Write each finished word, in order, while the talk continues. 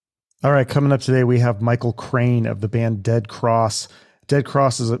All right, coming up today, we have Michael Crane of the band Dead Cross. Dead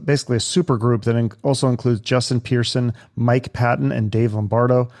Cross is basically a super group that also includes Justin Pearson, Mike Patton, and Dave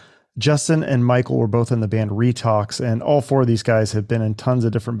Lombardo. Justin and Michael were both in the band Retox, and all four of these guys have been in tons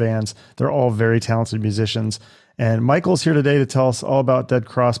of different bands. They're all very talented musicians. And Michael's here today to tell us all about Dead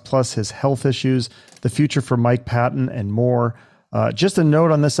Cross, plus his health issues, the future for Mike Patton, and more. Just a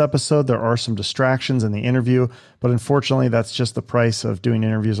note on this episode, there are some distractions in the interview, but unfortunately, that's just the price of doing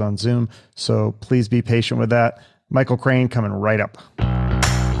interviews on Zoom. So please be patient with that. Michael Crane coming right up.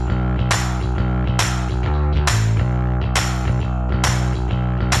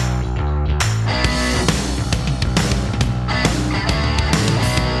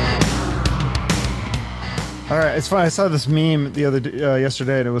 All right, it's funny. I saw this meme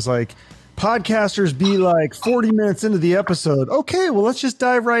yesterday, and it was like, podcasters be like 40 minutes into the episode. Okay, well, let's just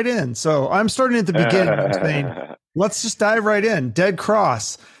dive right in. So I'm starting at the beginning. I'm saying, let's just dive right in. Dead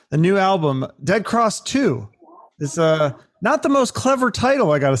Cross, the new album, Dead Cross 2. It's not the most clever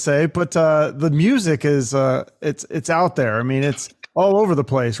title, I got to say, but the music is it's out there. I mean, it's all over the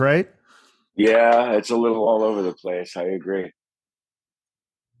place, right? Yeah, it's a little all over the place. I agree.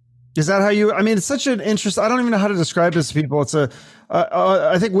 Is that how you, I mean, it's such an interest. I don't even know how to describe this to people. It's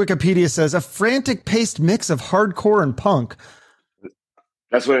I think Wikipedia says a frantic paced mix of hardcore and punk.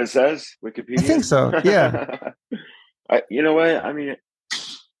 That's what it says, Wikipedia? I think so. Yeah. You know what? I mean,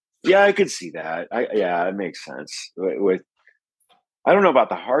 yeah, I could see that. Yeah, it makes sense. I don't know about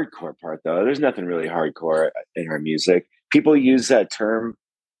the hardcore part though. There's nothing really hardcore in our music. People use that term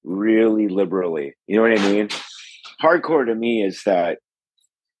really liberally. You know what I mean? Hardcore to me is that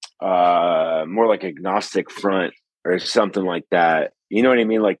more like agnostic front or something like that. You know what I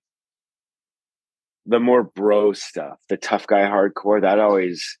mean? Like the more bro stuff, the tough guy hardcore, that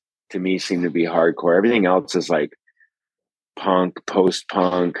always to me seemed to be hardcore. Everything else is like punk,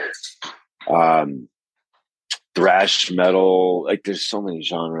 post-punk, thrash metal. Like there's so many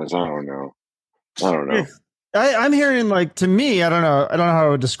genres. I don't know. I'm hearing, like, to me, I don't know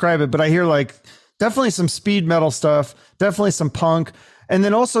how to describe it, but I hear like definitely some speed metal stuff, definitely some punk. And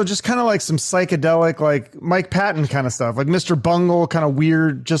then also just kind of like some psychedelic, like Mike Patton kind of stuff, like Mr. Bungle, kind of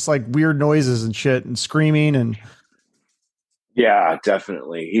weird, just like weird noises and shit and screaming. And yeah,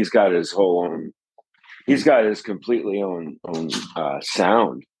 definitely. He's got his completely own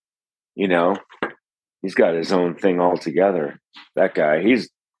sound, you know, he's got his own thing altogether. That guy, he's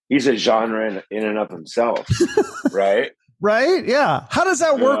a genre in and of himself. Right. Right. Yeah. How does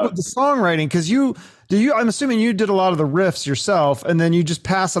that work with the songwriting? Cause I'm assuming you did a lot of the riffs yourself and then you just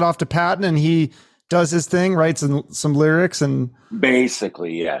pass it off to Patton and he does his thing, writes some lyrics and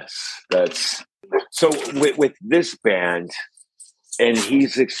basically, yes. That's so with this band, and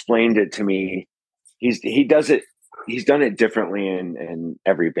he's explained it to me. He's done it differently in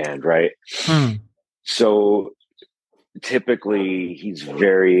every band. Right. So typically he's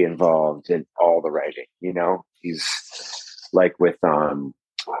very involved in all the writing, you know, he's like with,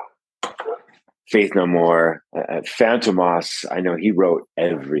 Faith No More, Phantomos. I know he wrote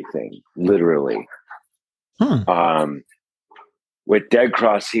everything, literally. With Dead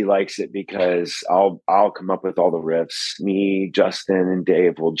Cross, he likes it because I'll come up with all the riffs. Me, Justin, and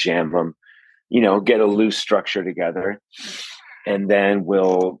Dave will jam them. You know, get a loose structure together, and then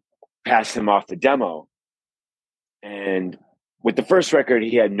we'll pass him off the demo. And with the first record,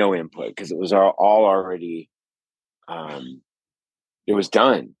 he had no input because it was all already. It was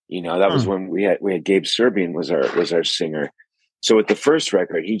done. You know, that was when we had Gabe Serbian was our singer. So with the first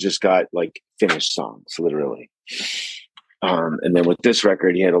record, he just got like finished songs, literally. And then with this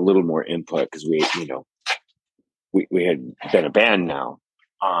record, he had a little more input because we had been a band now.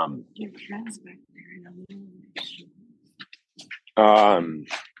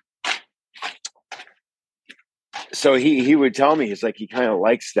 So he would tell me, he's like, he kind of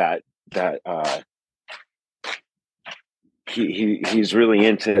likes that he's really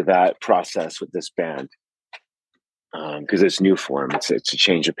into that process with this band because it's new for him. It's a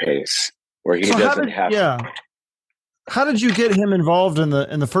change of pace where he doesn't have. Yeah. How did you get him involved in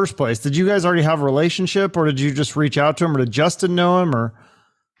the first place? Did you guys already have a relationship, or did you just reach out to him, or did Justin know him, or?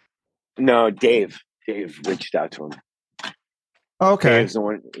 No, Dave reached out to him. Okay. Dave's the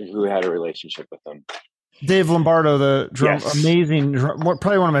one who had a relationship with him. Dave Lombardo, the amazing,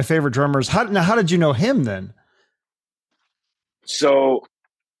 probably one of my favorite drummers. How did you know him then? So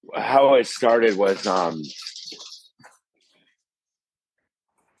how it started was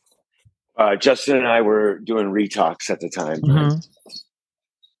Justin and I were doing Retox at the time. Mm-hmm.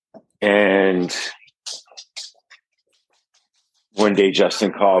 And one day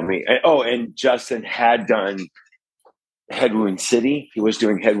Justin called me. And Justin had done Head Wound City. He was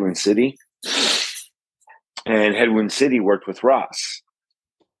doing Head Wound City, and Head Wound City worked with Ross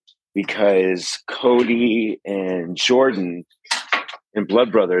because Cody and Jordan and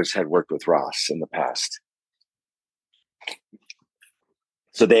Blood Brothers had worked with Ross in the past.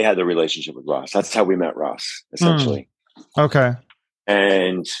 So they had the relationship with Ross. That's how we met Ross, essentially. Okay.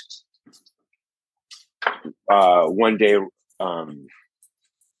 And one day,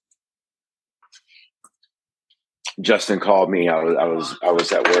 Justin called me. I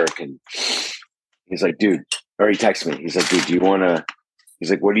was at work, and he's like, dude, or he texted me. He's like, dude, do you want to, he's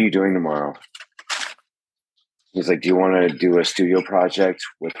like, what are you doing tomorrow? He's like, do you want to do a studio project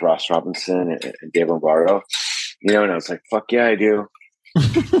with Ross Robinson and Dave Lombardo? You know, and I was like, fuck yeah, I do.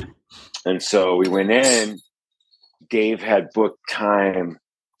 And so we went in. Dave had booked time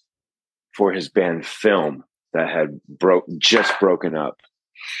for his band Film that had just broken up.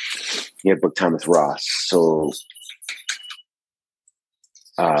 He had booked time with Ross. So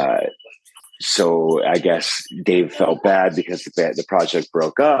I guess Dave felt bad because the project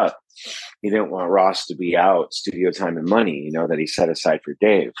broke up. He didn't want Ross to be out studio time and money, you know, that he set aside for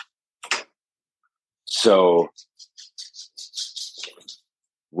Dave. So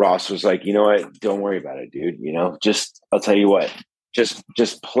Ross was like, you know what? Don't worry about it, dude. You know, I'll tell you what,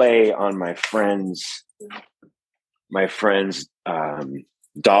 just play on my friend's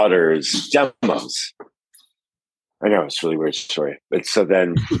daughter's demos. I know it's a really weird story, but so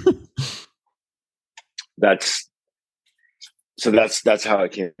then that's how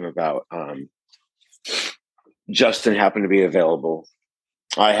it came about. Justin happened to be available.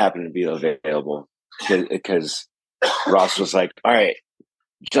 I happened to be available because Ross was like, all right,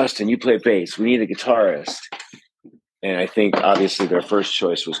 Justin, you play bass. We need a guitarist. And I think obviously their first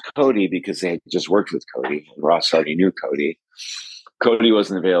choice was Cody because they had just worked with Cody. And Ross already knew Cody. Cody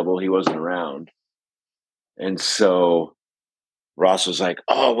wasn't available. He wasn't around. And so Ross was like,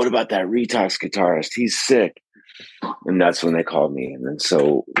 oh, what about that Retox guitarist? He's sick. And that's when they called me. And then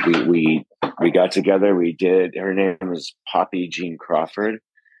so we got together. We did, her name was Poppy Jean Crawford.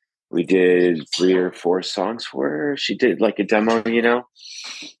 We did 3 or 4 songs for her. She did like a demo, you know.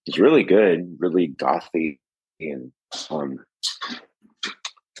 It's really good, really gothy.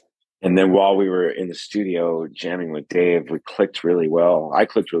 And then while we were in the studio jamming with Dave, we clicked really well. I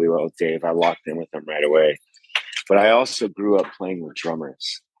clicked really well with Dave. I locked in with him right away. But I also grew up playing with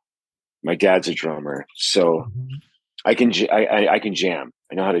drummers. My dad's a drummer, so I can jam.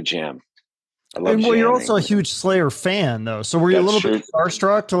 I know how to jam. I love well, jamming. you're also a huge Slayer fan, though. So were you a little bit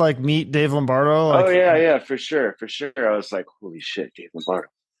starstruck to like meet Dave Lombardo? Like, oh yeah, for sure. I was like, holy shit, Dave Lombardo,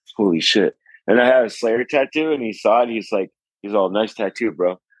 holy shit. And I had a Slayer tattoo, and he saw it. He's all, nice tattoo,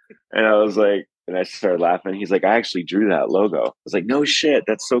 bro. And I was like, and I started laughing. He's like, I actually drew that logo. I was like, no shit,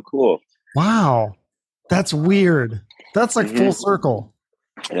 that's so cool. Wow, that's weird. That's like full circle.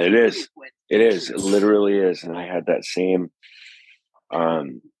 And it is. It literally is. And I had that same, I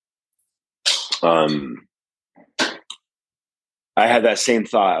had that same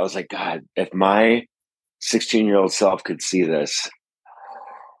thought. I was like, God, if my 16-year-old self could see this,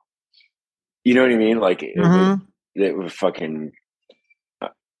 you know what I mean? Like it would fucking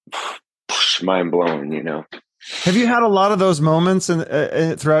mind blown, you know? Have you had a lot of those moments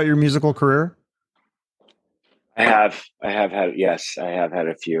throughout your musical career? I have had, yes, I have had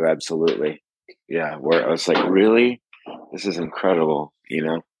a few. Absolutely. Yeah. Where I was like, really, this is incredible, you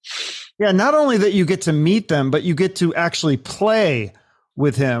know? Yeah. Not only that you get to meet them, but you get to actually play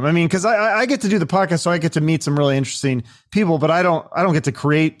with him. I mean, cause I get to do the podcast, so I get to meet some really interesting people, but I don't get to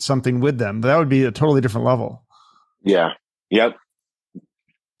create something with them. That would be a totally different level. Yeah. Yep.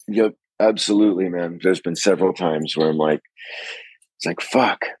 Absolutely, man. There's been several times where I'm like, it's like,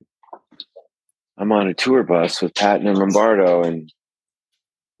 fuck, I'm on a tour bus with Patton and Lombardo, and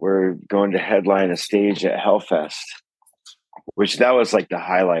we're going to headline a stage at Hellfest, which that was like the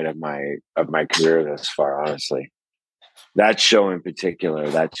highlight of my career thus far, honestly. That show in particular,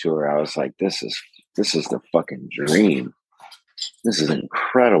 that tour, I was like, this is the fucking dream. This is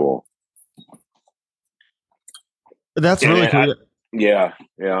incredible. That's really cool. Yeah.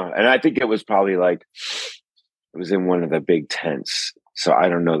 And I think it was probably like, it was in one of the big tents. So I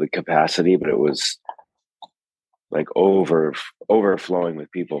don't know the capacity, but it was like overflowing with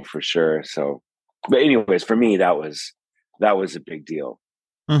people for sure. So, but anyways, for me, that was a big deal.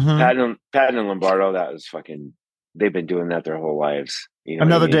 Patton and Lombardo, that was fucking, they've been doing that their whole lives. You know,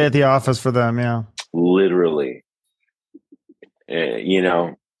 another day at the office for them. Yeah. Literally. You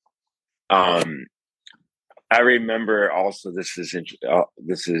know, I remember also, this is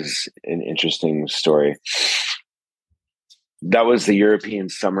an interesting story. That was the European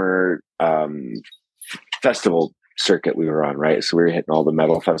Summer Festival circuit we were on, right? So we were hitting all the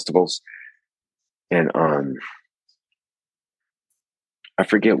metal festivals, and I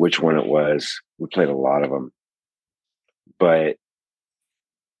forget which one it was. We played a lot of them, but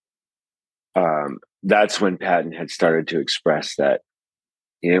that's when Patton had started to express that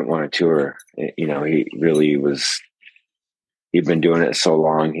he didn't want to tour. You know, he really was. He'd been doing it so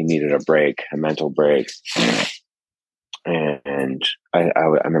long, he needed a break, a mental break. And I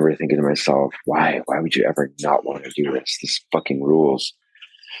remember thinking to myself, why would you ever not want to do this? This fucking rules.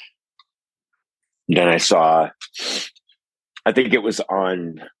 Then I saw, I think it was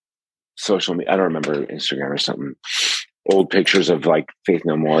on social media. I don't remember, Instagram or something, old pictures of like Faith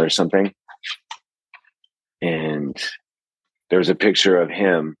No More or something. And there was a picture of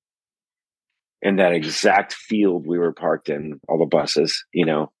him in that exact field we were parked in, all the buses, you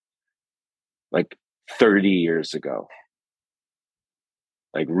know, like 30 years ago,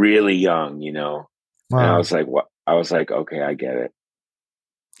 like really young, you know. Wow. And I was like, what? I was like, okay, I get it.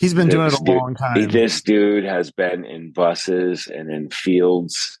 He's been doing it a long time. This dude has been in buses and in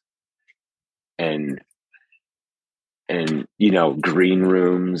fields and you know, green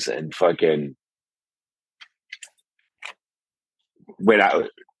rooms and fucking when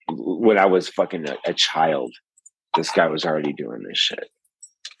I was fucking a child, this guy was already doing this shit.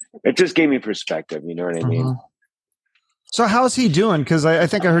 It just gave me perspective, you know what I mean? So how's he doing? Because I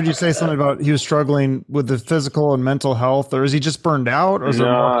think I heard you say something about he was struggling with the physical and mental health, or is he just burned out? Or is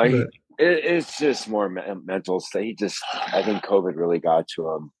it's just more mental state. I think COVID really got to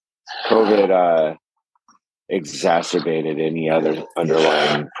him. COVID exacerbated any other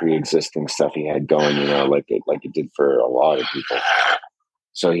underlying pre-existing stuff he had going, you know, like it did for a lot of people.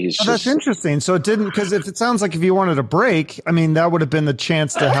 So that's interesting. So it didn't, because if it sounds like if you wanted a break, I mean, that would have been the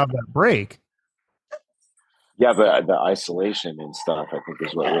chance to have that break. Yeah, but the isolation and stuff, I think,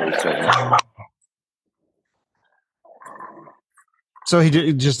 is what really took him. So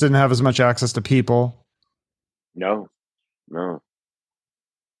he just didn't have as much access to people. No.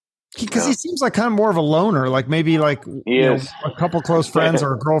 Because he seems like kind of more of a loner, like maybe like he is. A couple close friends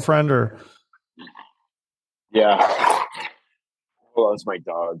or a girlfriend or. Yeah. Hold on, it's my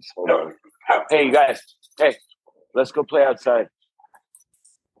dogs. Hold on. Hey, you guys. Hey, let's go play outside.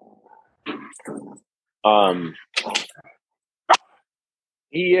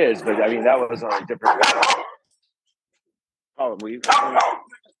 He is, but I mean that was on a different level. Oh,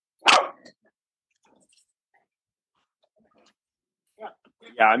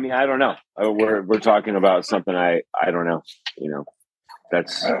 yeah, I mean, I don't know. We're talking about something I don't know. You know,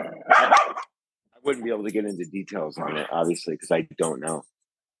 that's I wouldn't be able to get into details on it, obviously, because I don't know.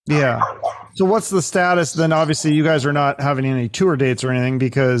 Yeah. So what's the status then? Obviously, you guys are not having any tour dates or anything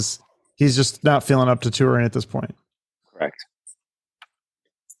because he's just not feeling up to touring at this point. Correct.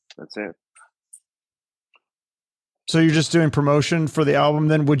 That's it. So you're just doing promotion for the album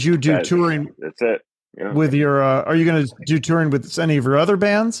then? Would you do touring? That's it. Yeah. With your, are you going to do touring with any of your other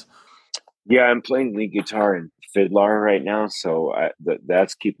bands? Yeah, I'm playing lead guitar and fiddler right now, so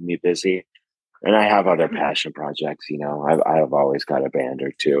that's keeping me busy. And I have other passion projects, you know. I've always got a band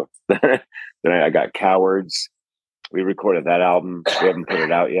or two. Then I got Cowards. We recorded that album. We haven't put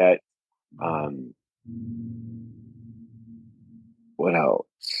it out yet. What else?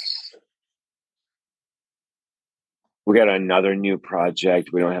 We got another new project.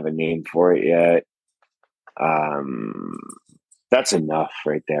 We don't have a name for it yet. That's enough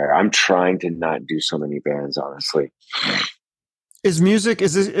right there. I'm trying to not do so many bands, honestly.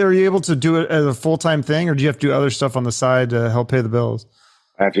 Are you able to do it as a full-time thing, or do you have to do other stuff on the side to help pay the bills?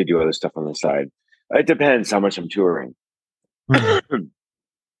 I have to do other stuff on the side. It depends how much I'm touring.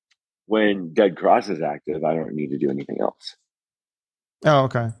 When Dead Cross is active, I don't need to do anything else. Oh,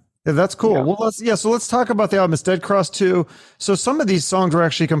 okay. Yeah, that's cool. Yeah. Well, so let's talk about the album. It's Dead Cross 2. So some of these songs were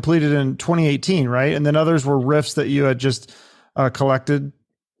actually completed in 2018, right? And then others were riffs that you had just collected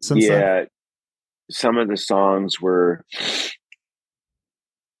since then? Yeah. Some of the songs were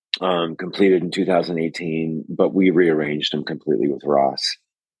completed in 2018, but we rearranged them completely with Ross.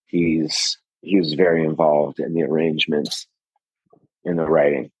 He was very involved in the arrangements, in the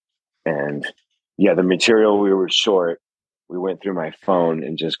writing. And yeah, the material we were short, we went through my phone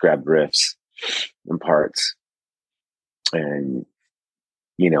and just grabbed riffs and parts and,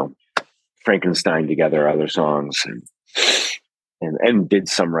 you know, Frankenstein together other songs and did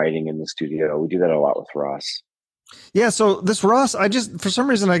some writing in the studio. We do that a lot with Ross. Yeah. So this Ross, for some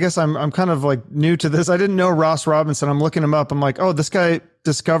reason, I guess I'm kind of like new to this. I didn't know Ross Robinson. I'm looking him up. I'm like, oh, this guy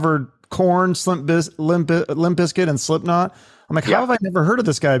discovered Korn, Limp Bizkit, and Slipknot. I'm like, how have I never heard of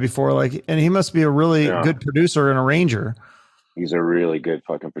this guy before? Like, and he must be a really good producer and arranger. He's a really good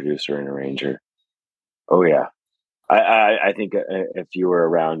fucking producer and arranger. Oh yeah. I think if you were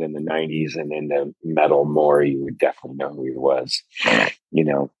around in the '90s and in the metal more, you would definitely know who he was. You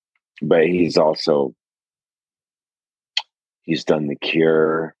know, but he's done The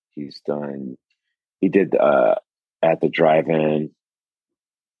Cure. He did At the Drive-In,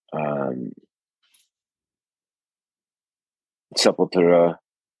 um, Sepultura.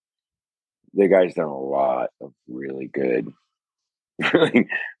 The guy's done a lot of really good, really,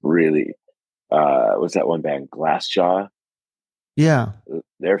 really. What's that one band, Glassjaw? Yeah.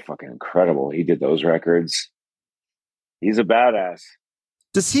 They're fucking incredible. He did those records. He's a badass.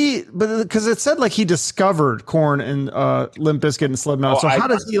 Does he? But because it said like he discovered Korn and Limp Bizkit and Slipknot. So how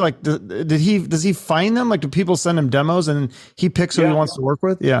does he like? Does he find them? Like, do people send him demos and he picks who he wants to work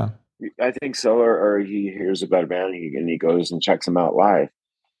with? Yeah, I think so. Or he hears about a band and he goes and checks them out live,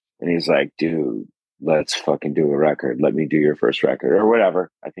 and he's like, "Dude, let's fucking do a record. Let me do your first record or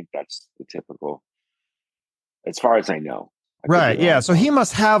whatever." I think that's the typical, as far as I know. Right. Yeah. So he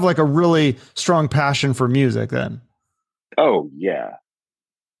must have like a really strong passion for music then. Oh yeah.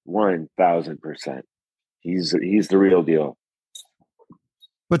 1,000%. He's the real deal.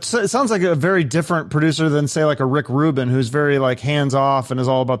 But it sounds like a very different producer than say like a Rick Rubin, who's very like hands off and is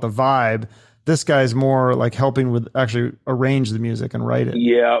all about the vibe. This guy's more like helping with actually arrange the music and write it.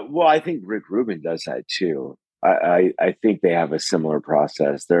 Yeah, well, I think Rick Rubin does that too. I think they have a similar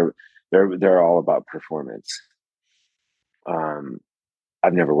process. They're all about performance.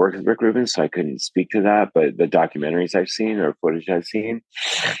 I've never worked with Rick Rubin, so I couldn't speak to that. But the documentaries I've seen or footage I've seen,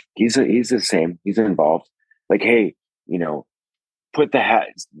 he's the same. He's involved. Like, hey, put the hat,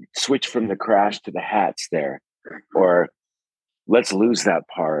 switch from the crash to the hats there, or let's lose that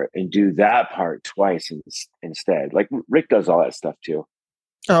part and do that part twice instead. Like Rick does all that stuff too.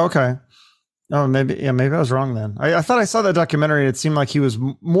 Oh, okay. Oh, maybe I was wrong then. I thought I saw that documentary. It seemed like he was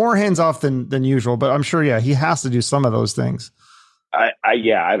more hands off than usual, but I'm sure, he has to do some of those things. I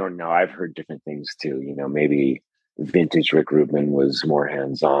don't know. I've heard different things too. Maybe vintage Rick Rubin was more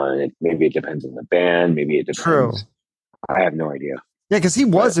hands on. Maybe it depends on the band. Maybe it depends. True. I have no idea. Yeah, because he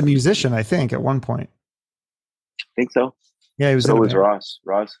was a musician, I think, at one point. I think so. Yeah, he was. So was Ross.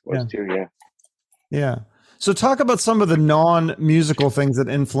 Ross was too. Yeah. Yeah. So talk about some of the non-musical things that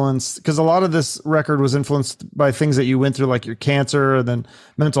influenced, because a lot of this record was influenced by things that you went through, like your cancer, and then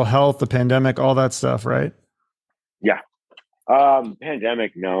mental health, the pandemic, all that stuff, right? Yeah.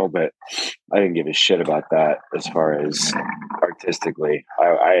 Pandemic, no, but I didn't give a shit about that as far as artistically.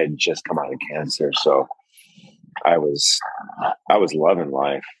 I had just come out of cancer, so I was loving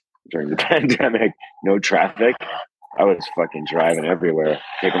life during the pandemic. No traffic. I was fucking driving everywhere,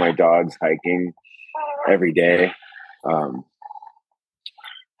 taking my dogs hiking every day.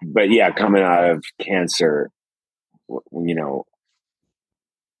 But yeah, coming out of cancer,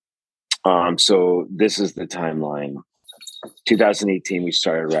 so this is the timeline. 2018, we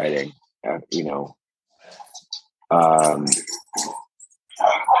started writing,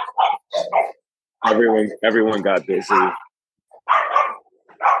 everyone got busy.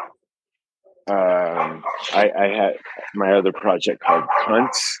 I had my other project called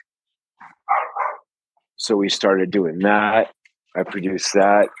Cunts. So we started doing that. I produced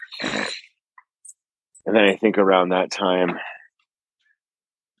that. And then I think around that time,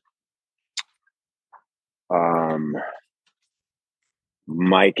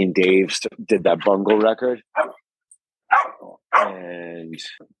 Mike and Dave did that Bungle record. And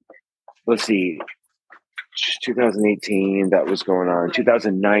let's see, 2018, that was going on.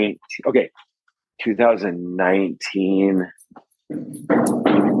 2019, okay, 2019. I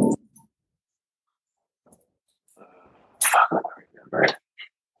remember. I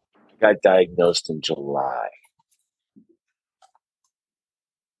got diagnosed in July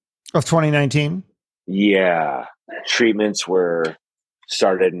of 2019. Yeah, treatments were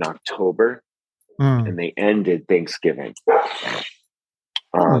started in October, and they ended Thanksgiving.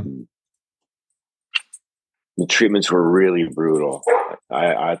 The treatments were really brutal.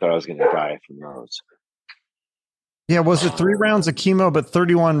 I thought I was going to die from those. Yeah, was it 3 rounds of chemo, but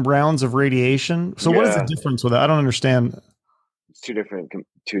 31 rounds of radiation? So what is the difference with that? I don't understand. It's two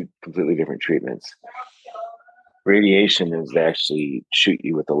completely different treatments. Radiation is they actually shoot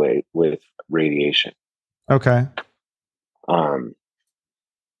you with radiation. Okay.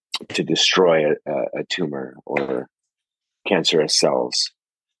 To destroy a tumor or cancerous cells,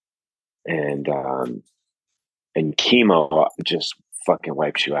 and chemo just fucking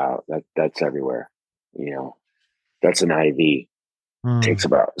wipes you out. That's everywhere. That's an IV. Takes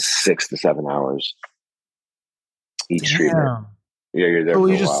about 6 to 7 hours each treatment. Yeah, you're there. So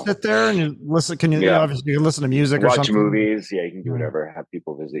you just sit there and you listen. Can you obviously you can listen to music or watch something? Movies? Yeah, you can do whatever. Have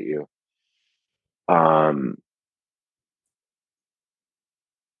people visit you.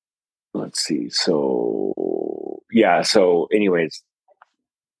 let's see. So yeah. So anyways,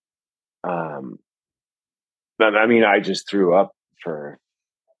 I mean, I just threw up for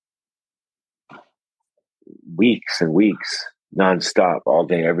weeks and weeks, nonstop, all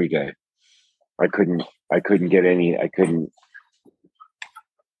day, every day. I couldn't get any. I couldn't.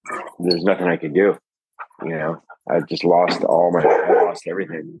 There's nothing I could do. You know, I just lost I lost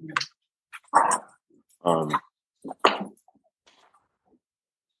everything. Um,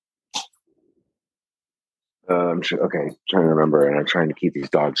 I'm sure, okay, trying to remember, and I'm trying to keep these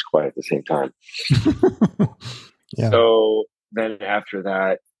dogs quiet at the same time. Yeah. So then after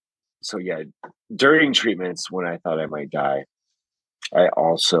that, so yeah, during treatments when I thought I might die, I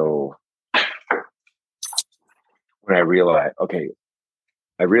also, when I realized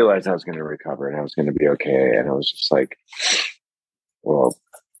I was going to recover and I was going to be okay. And I was just like, well,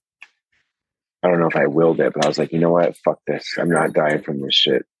 I don't know if I willed it, but I was like, you know what? Fuck this. I'm not dying from this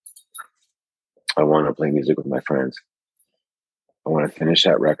shit. I want to play music with my friends. I want to finish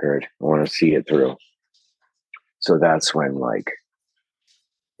that record. I want to see it through. So that's when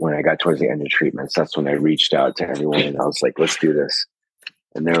I got towards the end of treatments, that's when I reached out to everyone and I was like, let's do this.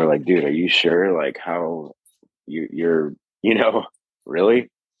 And they were like, dude, are you sure? Like how you're, really?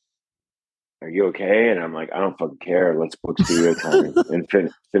 Are you okay? And I'm like, I don't fucking care. Let's book studio time and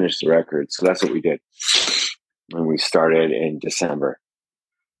finish the record. So that's what we did. And we started in December,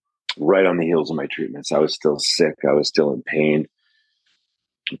 right on the heels of my treatments. I was still sick. I was still in pain.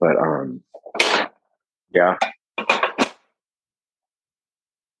 But yeah.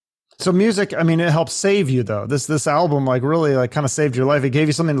 So music, I mean, it helps save you though. This album like really like kind of saved your life. It gave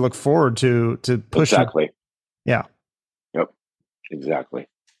you something to look forward to push exactly. you. Yeah. Yep. Exactly.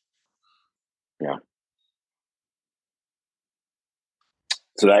 Yeah.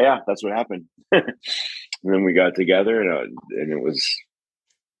 So that's what happened. And then we got together, and it was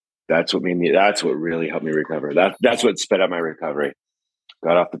that's what really helped me recover. That's what sped up my recovery.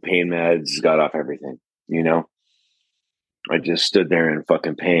 Got off the pain meds, got off everything. I just stood there in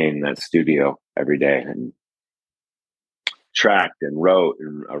fucking pain in that studio every day and tracked and wrote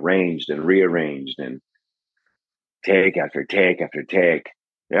and arranged and rearranged and take after take after take.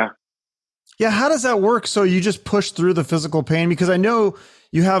 Yeah. Yeah, how does that work? So you just push through the physical pain because I know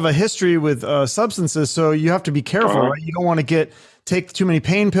you have a history with substances, so you have to be careful, right? You don't want to take too many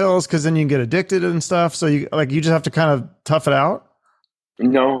pain pills because then you can get addicted and stuff. So you just have to kind of tough it out.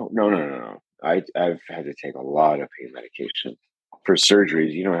 No. I've had to take a lot of pain medication for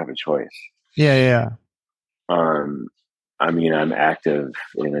surgeries. You don't have a choice. Yeah. I mean, I'm active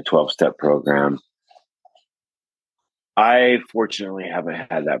in a 12-step program. I fortunately haven't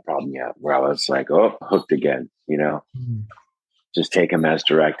had that problem yet where I was like, oh, hooked again, just take them as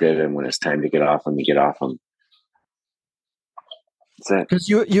directed. And when it's time to get off them, you get off them. That's it. Because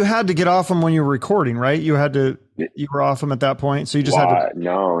you had to get off them when you were recording, right? You were off them at that point. So you just had to.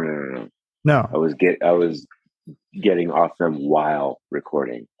 No. No. I was getting off them while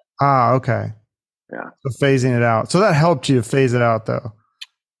recording. Ah, okay. Yeah. So phasing it out. So that helped you phase it out though.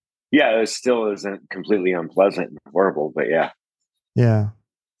 Yeah, it still isn't completely unpleasant and horrible, but yeah. Yeah.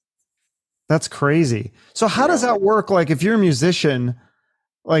 That's crazy. So how does that work? Like if you're a musician,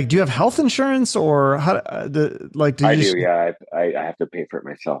 like do you have health insurance or how do you Yeah. I have to pay for it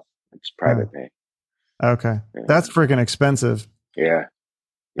myself. It's private pay. Okay. Yeah. That's freaking expensive. Yeah.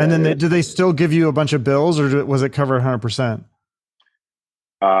 And then do they still give you a bunch of bills or was it covered 100%?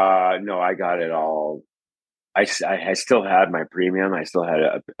 No, I got it all. I still had my premium. I still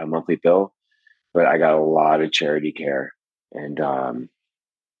had a monthly bill, but I got a lot of charity care. And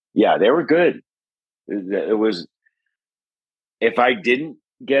they were good. It was, if I didn't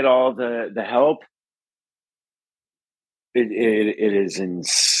get all the help, it is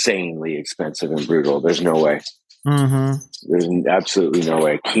insanely expensive and brutal. There's no way. There's absolutely no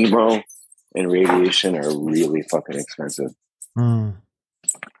way. Chemo and radiation are really fucking expensive.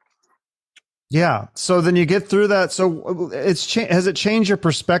 Yeah. So then you get through that. So has it changed your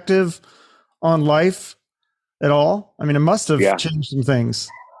perspective on life at all? I mean, it must have changed some things.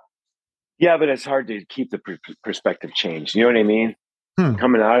 Yeah, but it's hard to keep the perspective changed. You know what I mean?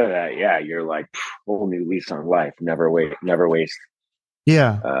 Coming out of that, you're like whole new lease on life. Never waste.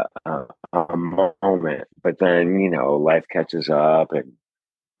 Yeah. A moment, but then life catches up and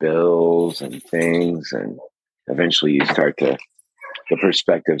bills and things, and eventually the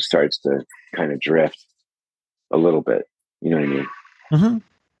perspective starts to kind of drift a little bit. You know what I mean? Mm-hmm.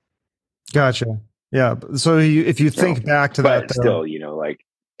 Gotcha. Yeah. So if you think back to that, still, like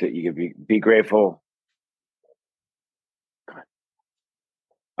you could be grateful.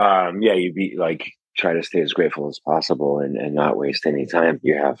 You'd be like, try to stay as grateful as possible and not waste any time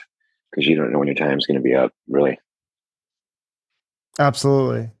you have. because you don't know when your time's going to be up, really.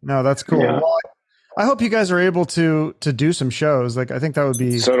 Absolutely. No, that's cool. Yeah. Well, I hope you guys are able to do some shows. Like, I think that would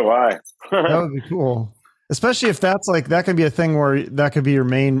be, So do I. that would be cool. Especially if that's like, that could be a thing where that could be your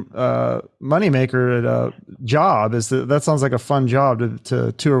main moneymaker at a job. That sounds like a fun job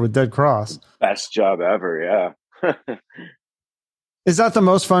to tour with Dead Cross. Best job ever. Yeah. Is that the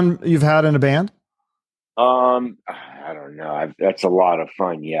most fun you've had in a band? I don't know. That's a lot of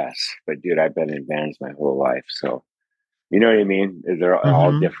fun. Yes. But dude, I've been in bands my whole life. So, you know what I mean? They're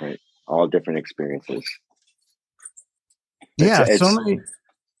all different experiences. Yeah. So many.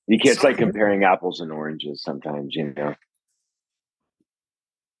 It's like comparing apples and oranges sometimes, you know?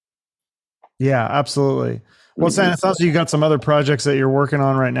 Yeah, absolutely. Well, it sounds like you got some other projects that you're working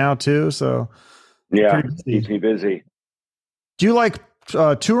on right now too. So yeah, keeps me busy. Do you like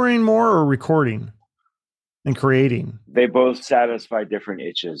touring more or recording and creating? They both satisfy different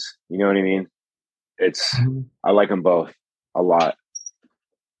itches. You know what I mean? I like them both a lot.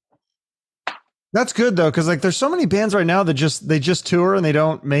 That's good though, because like there's so many bands right now that they just tour and they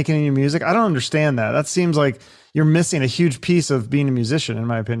don't make any new music. I don't understand that. That seems like you're missing a huge piece of being a musician, in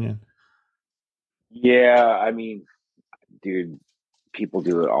my opinion. Yeah, I mean, dude, people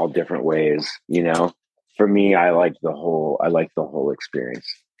do it all different ways, you know. For me, I like the whole experience.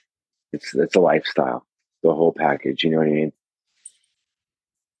 It's a lifestyle, the whole package, you know what I mean?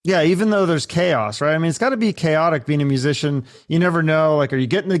 Yeah, even though there's chaos, right? I mean, it's got to be chaotic being a musician. You never know, like, are you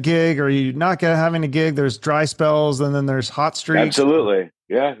getting the gig? Or are you not having a gig? There's dry spells, and then there's hot streaks. Absolutely.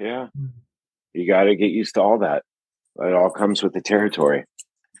 Yeah. You got to get used to all that. It all comes with the territory.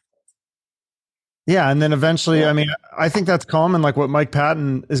 Yeah, and then eventually, I mean, I think that's common, like what Mike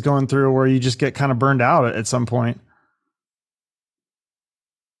Patton is going through, where you just get kind of burned out at some point.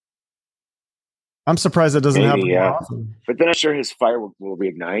 I'm surprised that doesn't happen more often. But then I'm sure his fire will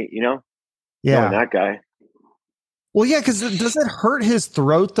reignite, you know? Yeah. Knowing that guy. Well, yeah, because does it hurt his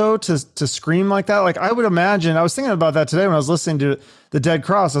throat, though, to scream like that? Like, I would imagine, I was thinking about that today when I was listening to the Dead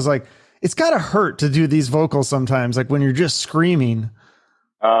Cross. I was like, it's got to hurt to do these vocals sometimes, like when you're just screaming.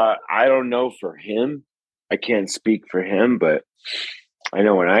 I don't know for him. I can't speak for him, but I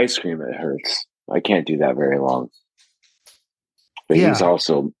know when I scream, it hurts. I can't do that very long. But he's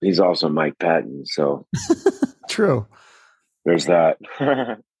also Mike Patton, so true. There's that.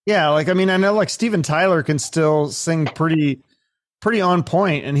 Yeah, like I mean, I know like Steven Tyler can still sing pretty on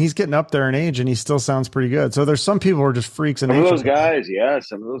point, and he's getting up there in age, and he still sounds pretty good. So there's some people who are just freaks. Some of those guys,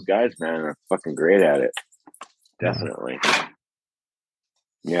 man, are fucking great at it. Definitely.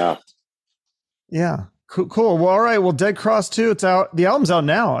 Yeah. Cool. Well, all right. Well, Dead Cross 2, it's out. The album's out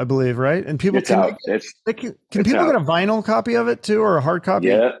now, I believe, right? And people can people get a vinyl copy of it too, or a hard copy?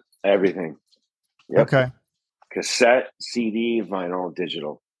 Yeah, everything. Yep. Okay. Cassette, CD, vinyl,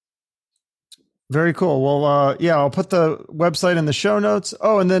 digital. Very cool. Well, I'll put the website in the show notes.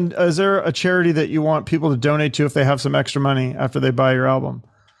 Oh, and then is there a charity that you want people to donate to if they have some extra money after they buy your album?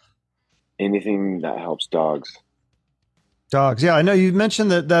 Anything that helps dogs. Dogs. Yeah, I know you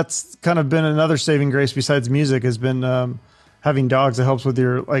mentioned that's kind of been another saving grace besides music has been having dogs that helps with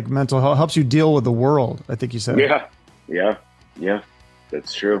your like mental health, helps you deal with the world, I think you said. Yeah.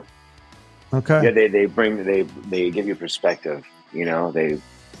 That's true. Okay. Yeah, they give you perspective, you know, they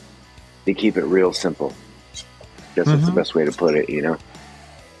keep it real simple. Guess that's the best way to put it, you know?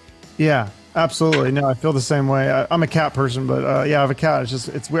 Yeah, absolutely. No, I feel the same way. I'm a cat person, but I have a cat.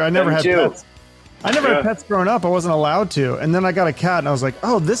 It's weird. I never had pets. I never had pets growing up. I wasn't allowed to. And then I got a cat and I was like,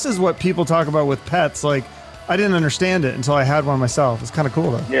 oh, this is what people talk about with pets. Like, I didn't understand it until I had one myself. It's kind of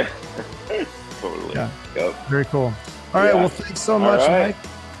cool, though. Yeah. Totally. Yeah. Yep. Very cool. All right. Well, thanks so much, Mike.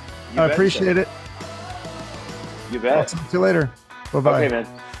 I appreciate it. You bet. I'll talk to you later. Bye-bye. Okay, man.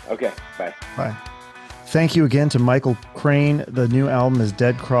 Okay. Bye. Bye. Thank you again to Michael Crane. The new album is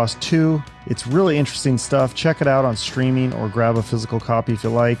Dead Cross 2. It's really interesting stuff. Check it out on streaming or grab a physical copy if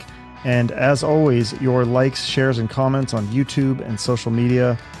you like. And as always, your likes, shares, and comments on YouTube and social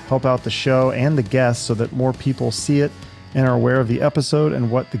media help out the show and the guests so that more people see it and are aware of the episode and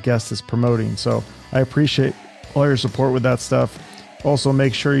what the guest is promoting. So I appreciate all your support with that stuff. Also,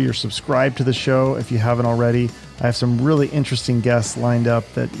 make sure you're subscribed to the show if you haven't already. I have some really interesting guests lined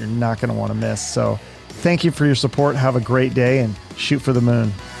up that you're not going to want to miss. So thank you for your support. Have a great day and shoot for the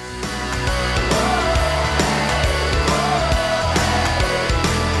moon.